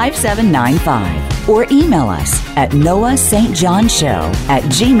 1-866-472-5795. Or email us at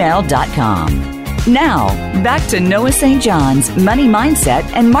noahstjohnshow@gmail.com. Now, back to Noah St. John's Money Mindset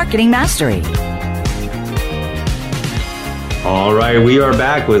and Marketing Mastery. All right, we are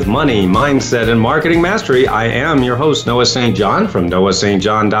back with Money, Mindset, and Marketing Mastery. I am your host, Noah St. John from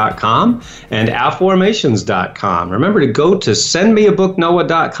noahstjohn.com and affirmations.com. Remember to go to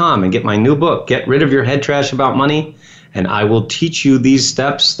sendmeabooknoah.com and get my new book, Get Rid of Your Head Trash About Money, and I will teach you these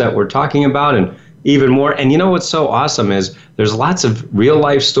steps that we're talking about and even more. And you know what's so awesome is there's lots of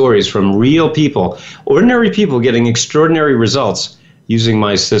real-life stories from real people, ordinary people getting extraordinary results using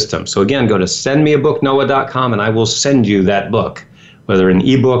my system. So again, go to sendmeabooknoah.com and I will send you that book, whether an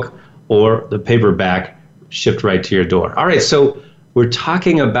ebook or the paperback shipped right to your door. All right, so we're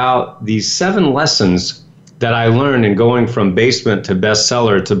talking about these 7 lessons that I learned in going from basement to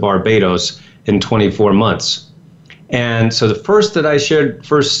bestseller to Barbados in 24 months. And so the first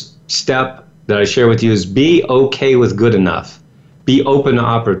step that I share with you is be okay with good enough. Be open to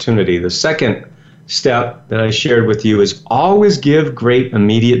opportunity. The second step that I shared with you is always give great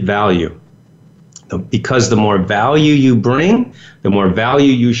immediate value. Because the more value you bring, the more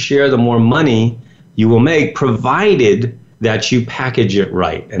value you share, the more money you will make, provided that you package it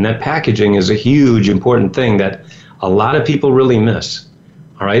right. And that packaging is a huge, important thing that a lot of people really miss.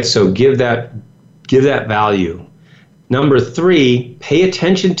 All right, so give that value. Number 3, pay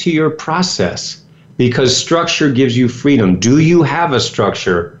attention to your process, because structure gives you freedom. Do you have a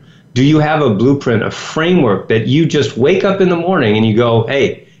structure? Do you have a blueprint, a framework that you just wake up in the morning and you go,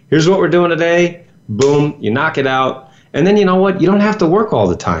 hey, here's what we're doing today, boom, you knock it out, and then you know what? You don't have to work all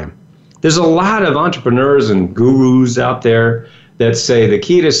the time. There's a lot of entrepreneurs and gurus out there that say the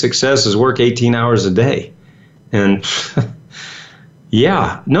key to success is work 18 hours a day. And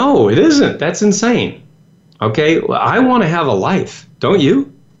yeah, no, it isn't. That's insane. Okay, well, I want to have a life, don't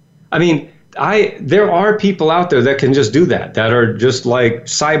you? I mean, there are people out there that can just do that are just like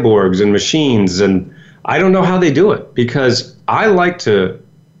cyborgs and machines, and I don't know how they do it, because I like to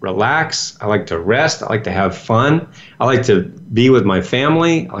relax, I like to rest, I like to have fun, I like to be with my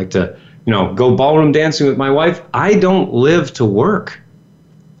family, I like to, go ballroom dancing with my wife. I don't live to work.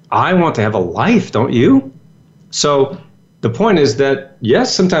 I want to have a life, don't you? So the point is that,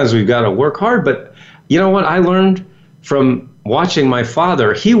 yes, sometimes we've got to work hard, but you know what I learned from watching my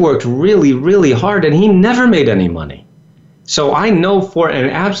father? He worked really, really hard, and he never made any money. So I know for an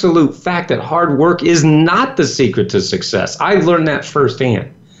absolute fact that hard work is not the secret to success. I learned that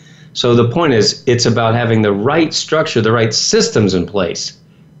firsthand. So the point is, it's about having the right structure, the right systems in place.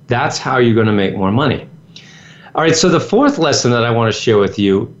 That's how you're going to make more money. All right, so the 4th lesson that I want to share with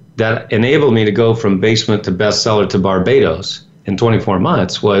you that enabled me to go from basement to bestseller to Barbados in 24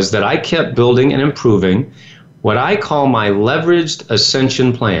 months was that I kept building and improving what I call my leveraged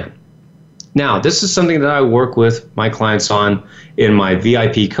ascension plan. Now, this is something that I work with my clients on in my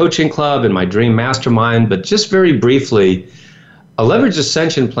VIP coaching club, in my Dream Mastermind, but just very briefly, a leveraged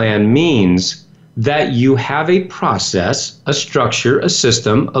ascension plan means that you have a process, a structure, a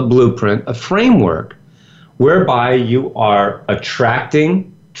system, a blueprint, a framework whereby you are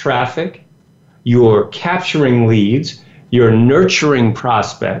attracting traffic, you're capturing leads, you're nurturing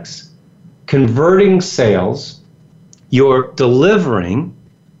prospects, converting sales, you're delivering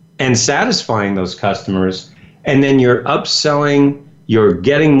and satisfying those customers, and then you're upselling, you're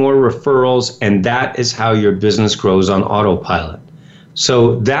getting more referrals, and that is how your business grows on autopilot.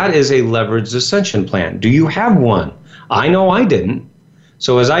 So that is a leveraged ascension plan. Do you have one? I know I didn't.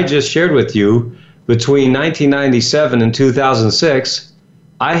 So as I just shared with you, between 1997 and 2006,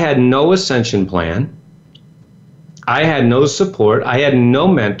 I had no ascension plan. I had no support. I had no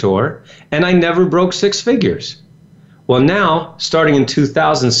mentor, and I never broke 6 figures. Well, now, starting in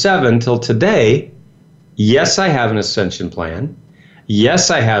 2007 till today, yes, I have an ascension plan. Yes,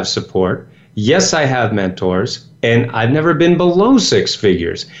 I have support. Yes, I have mentors, and I've never been below 6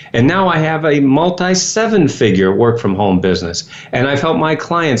 figures. And now I have a multi-7-figure work-from-home business, and I've helped my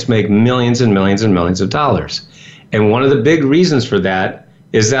clients make millions and millions and millions of dollars. And one of the big reasons for that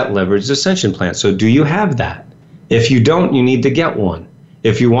is that leveraged ascension plan. So do you have that? If you don't, you need to get one.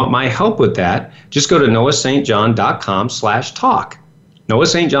 If you want my help with that, just go to noahstjohn.com/talk.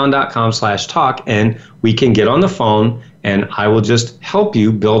 noahstjohn.com/talk, and we can get on the phone, and I will just help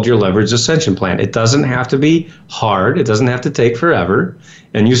you build your leveraged ascension plan. It doesn't have to be hard. It doesn't have to take forever.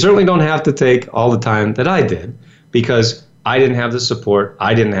 And you certainly don't have to take all the time that I did, because I didn't have the support.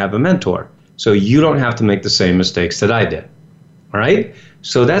 I didn't have a mentor. So you don't have to make the same mistakes that I did. All right?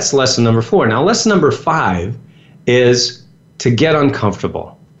 So that's lesson number 4. Now, lesson number 5 is to get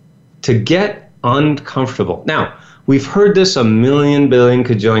uncomfortable. To get uncomfortable. Now, we've heard this a million, billion,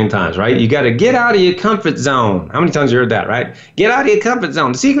 cajillion times, right? You got to get out of your comfort zone. How many times have you heard that, right? Get out of your comfort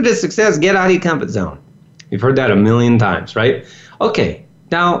zone. The secret to success, get out of your comfort zone. You've heard that a million times, right? Okay,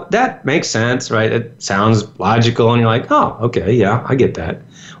 now that makes sense, right? It sounds logical, and you're like, oh, okay, yeah, I get that.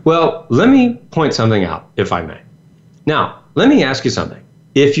 Well, let me point something out, if I may. Now, let me ask you something.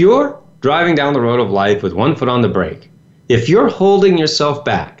 If you're driving down the road of life with one foot on the brake, if you're holding yourself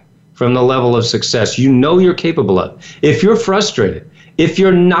back from the level of success you know you're capable of, if you're frustrated, if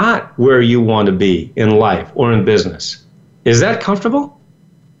you're not where you want to be in life or in business, is that comfortable?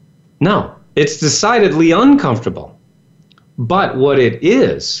 No, it's decidedly uncomfortable. But what it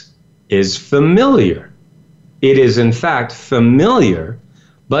is familiar. It is, in fact, familiar,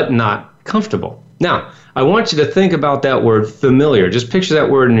 but not comfortable. Now, I want you to think about that word familiar. Just picture that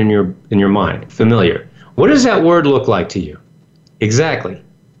word in your mind, familiar. What does that word look like to you? Exactly.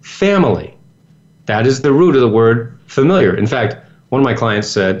 Family. That is the root of the word familiar. In fact, one of my clients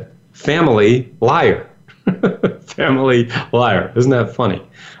said, family liar. Family liar. Isn't that funny?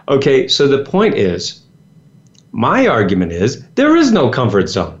 Okay, so the point is, my argument is, there is no comfort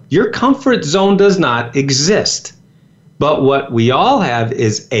zone. Your comfort zone does not exist. But what we all have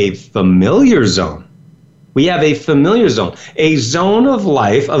is a familiar zone. We have a familiar zone, a zone of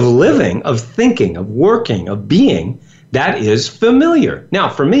life, of living, of thinking, of working, of being that is familiar. Now,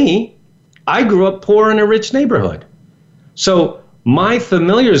 for me, I grew up poor in a rich neighborhood. So my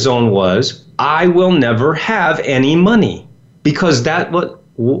familiar zone was I will never have any money, because that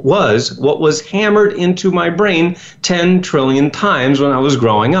was what was hammered into my brain 10 trillion times when I was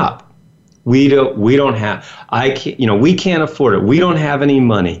growing up. We don't have, we can't afford it. We don't have any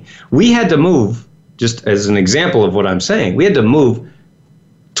money. We had to move, just as an example of what I'm saying, we had to move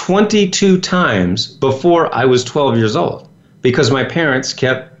 22 times before I was 12 years old because my parents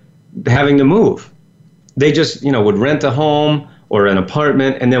kept having to move. They just, would rent a home or an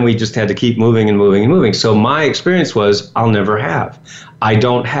apartment, and then we just had to keep moving and moving and moving. So my experience was, I'll never have. I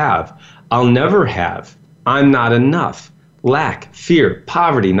don't have. I'll never have. I'm not enough. Lack, fear,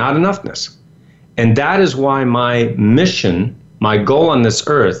 poverty, not enoughness. And that is why my mission, my goal on this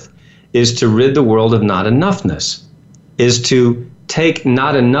earth, is to rid the world of not enoughness, is to take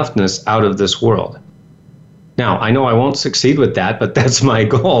not enoughness out of this world. Now, I know I won't succeed with that, but that's my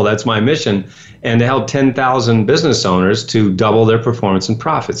goal, that's my mission, and to help 10,000 business owners to double their performance and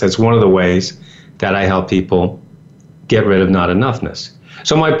profits. That's one of the ways that I help people get rid of not enoughness.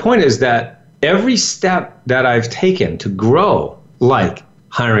 So my point is that every step that I've taken to grow, like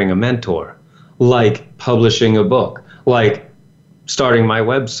hiring a mentor, like publishing a book, like starting my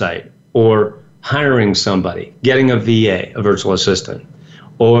website, or hiring somebody, getting a VA, a virtual assistant,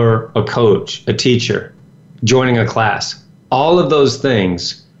 or a coach, a teacher, joining a class. All of those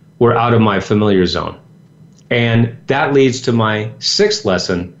things were out of my familiar zone. And that leads to my sixth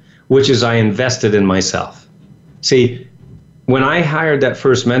lesson, which is I invested in myself. See, when I hired that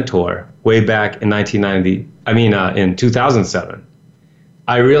first mentor way back in in 2007,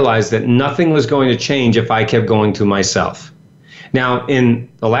 I realized that nothing was going to change if I kept going to myself. Now, in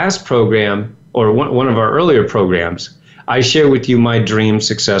the last program, or one of our earlier programs, I share with you my dream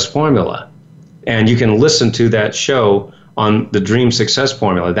success formula. And you can listen to that show on the dream success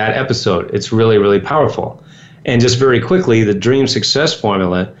formula, that episode. It's really, really powerful. And just very quickly, the dream success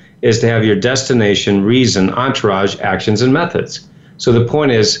formula is to have your destination, reason, entourage, actions, and methods. So the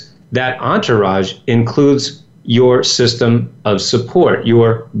point is that entourage includes your system of support,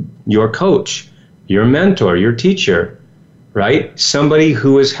 your coach, your mentor, your teacher, right? Somebody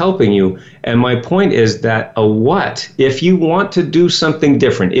who is helping you. And my point is that if you want to do something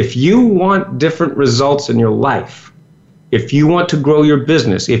different, if you want different results in your life, if you want to grow your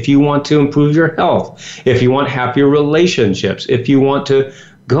business, if you want to improve your health, if you want happier relationships, if you want to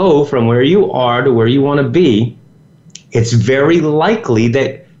go from where you are to where you want to be, it's very likely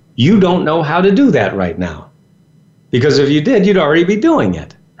that you don't know how to do that right now. Because if you did, you'd already be doing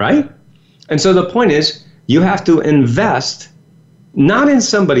it, right? And so the point is, you have to invest not in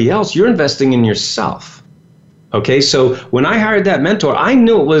somebody else, you're investing in yourself. Okay, so when I hired that mentor, I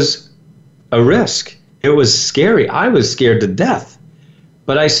knew it was a risk. It was scary. I was scared to death.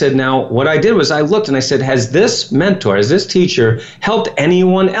 But I said, now, what I did was I looked and I said, has this mentor, has this teacher helped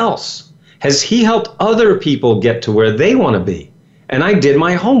anyone else? Has he helped other people get to where they want to be? And I did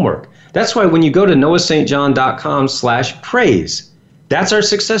my homework. That's why when you go to noahstjohn.com/praise, that's our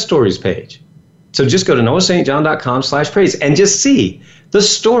success stories page. So just go to noahstjohn.com/praise and just see the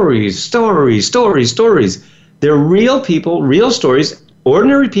stories. They're real people, real stories,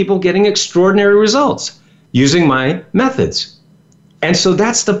 ordinary people getting extraordinary results using my methods. And so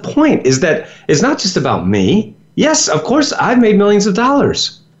that's the point, is that it's not just about me. Yes, of course, I've made millions of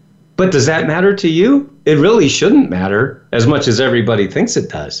dollars. But does that matter to you? It really shouldn't matter as much as everybody thinks it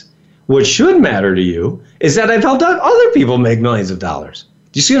does. What should matter to you is that I've helped other people make millions of dollars.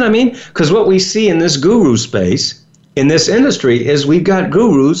 Do you see what I mean? Because what we see in this guru space, in this industry, is we've got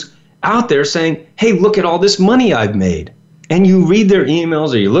gurus out there saying, hey, look at all this money I've made. And you read their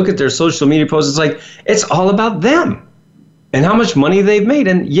emails or you look at their social media posts, it's like, it's all about them and how much money they've made.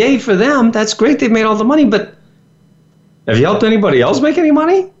 And yay for them, that's great, they've made all the money, but have you helped anybody else make any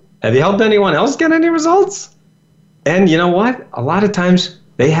money? Have you helped anyone else get any results? And you know what? A lot of times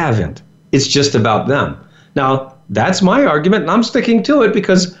they haven't. It's just about them. Now, that's my argument, and I'm sticking to it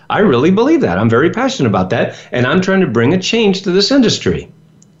because I really believe that. I'm very passionate about that, and I'm trying to bring a change to this industry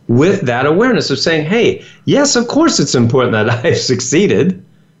with that awareness of saying, hey, yes, of course it's important that I've succeeded,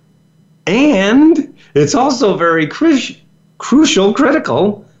 and it's also very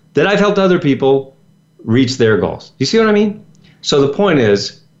critical that I've helped other people reach their goals. You see what I mean? So the point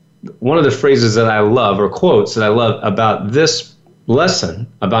is, one of the phrases that I love, or quotes that I love about this lesson,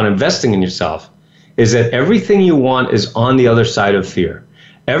 about investing in yourself, is that everything you want is on the other side of fear.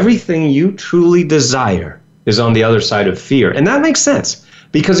 Everything you truly desire is on the other side of fear. And that makes sense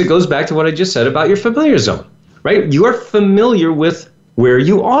because it goes back to what I just said about your familiar zone, right? You are familiar with where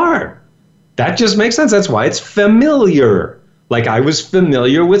you are. That just makes sense. That's why it's familiar. Like I was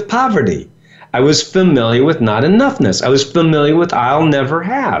familiar with poverty. I was familiar with not enoughness. I was familiar with I'll never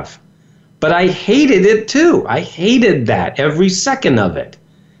have. But I hated it too. I hated that every second of it.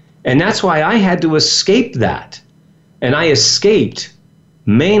 And that's why I had to escape that. And I escaped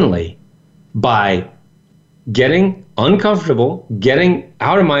mainly by getting uncomfortable, getting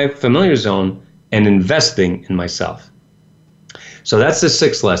out of my familiar zone, and investing in myself. So that's the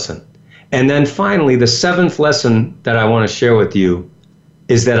 6th lesson. And then finally, the 7th lesson that I want to share with you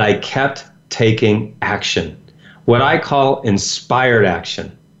is that I kept taking action, what I call inspired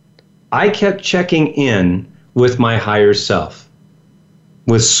action. I kept checking in with my higher self,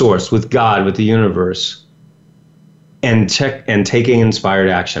 with Source, with God, with the universe, and taking inspired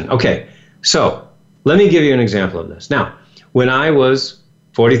action. Okay, so let me give you an example of this. Now, when I was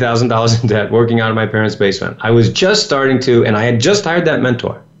 $40,000 in debt, working out of my parents' basement, I was just starting to, and I had just hired that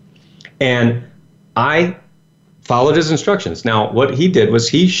mentor. And I followed his instructions. Now, what he did was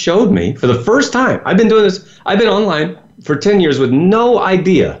he showed me for the first time, I've been doing this, I've been online for 10 years with no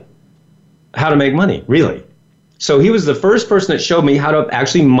idea how to make money, really. So he was the first person that showed me how to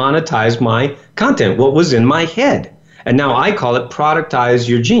actually monetize my content, what was in my head. And now I call it productize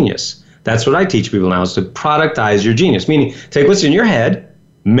your genius. That's what I teach people now, is to productize your genius, meaning take what's in your head,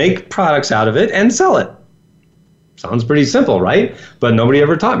 make products out of it, and sell it. Sounds pretty simple, right? But nobody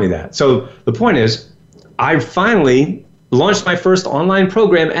ever taught me that. So the point is, I finally launched my first online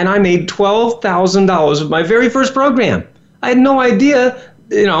program, and I made $12,000 with my very first program. I had no idea,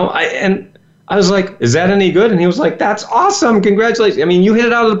 and I was like, is that any good? And he was like, that's awesome. Congratulations. I mean, you hit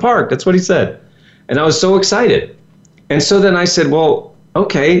it out of the park. That's what he said. And I was so excited. And so then I said, well,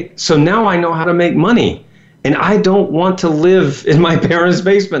 okay, so now I know how to make money. And I don't want to live in my parents'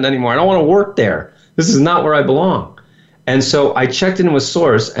 basement anymore. I don't want to work there. This is not where I belong. And so I checked in with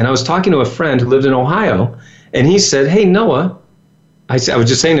Source, and I was talking to a friend who lived in Ohio, and he said, hey, Noah, I was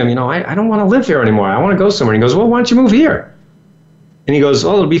just saying to him, I don't want to live here anymore. I want to go somewhere. And he goes, well, why don't you move here? And he goes,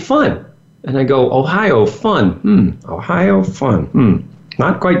 oh, it'll be fun. And I go, Ohio, fun. Ohio, fun.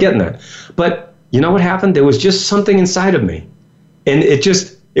 Not quite getting that. But you know what happened? There was just something inside of me. And it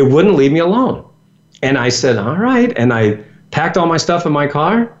wouldn't leave me alone. And I said, all right. And I packed all my stuff in my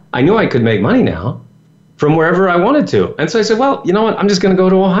car. I knew I could make money now from wherever I wanted to. And so I said, well, you know what? I'm just going to go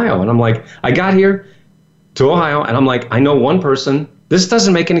to Ohio. And I'm like, I got here to Ohio, and I'm like, I know one person. This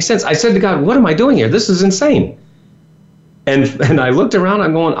doesn't make any sense. I said to God, what am I doing here? This is insane. And I looked around,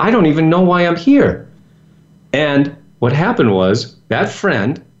 I'm going, I don't even know why I'm here. And what happened was that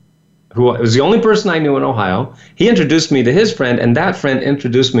friend, who was the only person I knew in Ohio, he introduced me to his friend, and that friend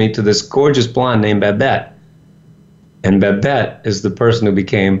introduced me to this gorgeous blonde named Babette. And Babette is the person who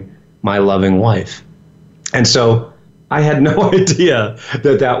became my loving wife. And so I had no idea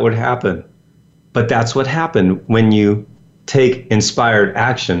that would happen. But that's what happened when you take inspired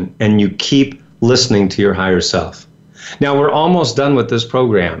action and you keep listening to your higher self. Now, we're almost done with this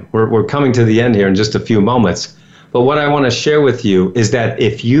program. We're coming to the end here in just a few moments. But what I want to share with you is that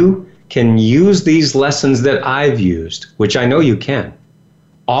if you can use these lessons that I've used, which I know you can,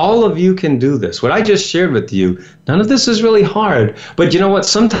 all of you can do this. What I just shared with you, none of this is really hard. But you know what?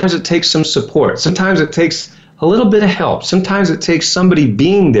 Sometimes it takes some support. Sometimes it takes a little bit of help. Sometimes it takes somebody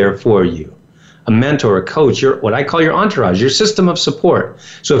being there for you, a mentor, a coach, what I call your entourage, your system of support.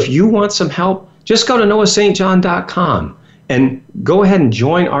 So if you want some help, just go to noahstjohn.com and go ahead and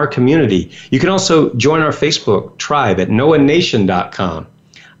join our community. You can also join our Facebook tribe at noahnation.com.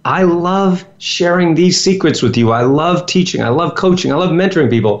 I love sharing these secrets with you. I love teaching. I love coaching. I love mentoring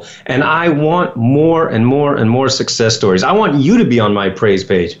people. And I want more and more and more success stories. I want you to be on my praise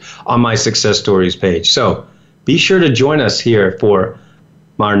page, on my success stories page. So be sure to join us here for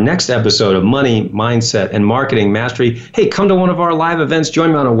our next episode of Money, Mindset, and Marketing Mastery. Hey, come to one of our live events.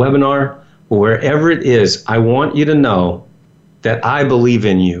 Join me on a webinar. Wherever it is, I want you to know that I believe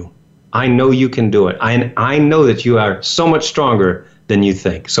in you. I know you can do it. I know that you are so much stronger than you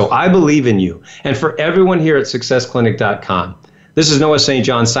think. So I believe in you. And for everyone here at SuccessClinic.com, this is Noah St.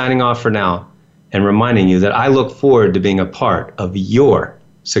 John signing off for now and reminding you that I look forward to being a part of your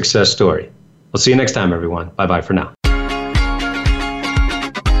success story. We'll see you next time, everyone. Bye-bye for now.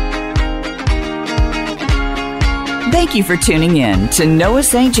 Thank you for tuning in to Noah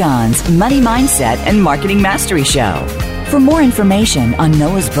St. John's Money Mindset and Marketing Mastery Show. For more information on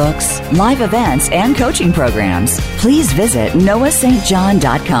Noah's books, live events, and coaching programs, please visit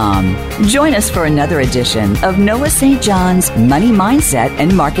noahstjohn.com. Join us for another edition of Noah St. John's Money Mindset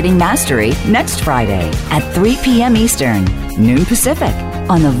and Marketing Mastery next Friday at 3 p.m. Eastern, noon Pacific,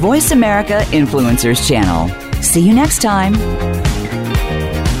 on the Voice America Influencers channel. See you next time.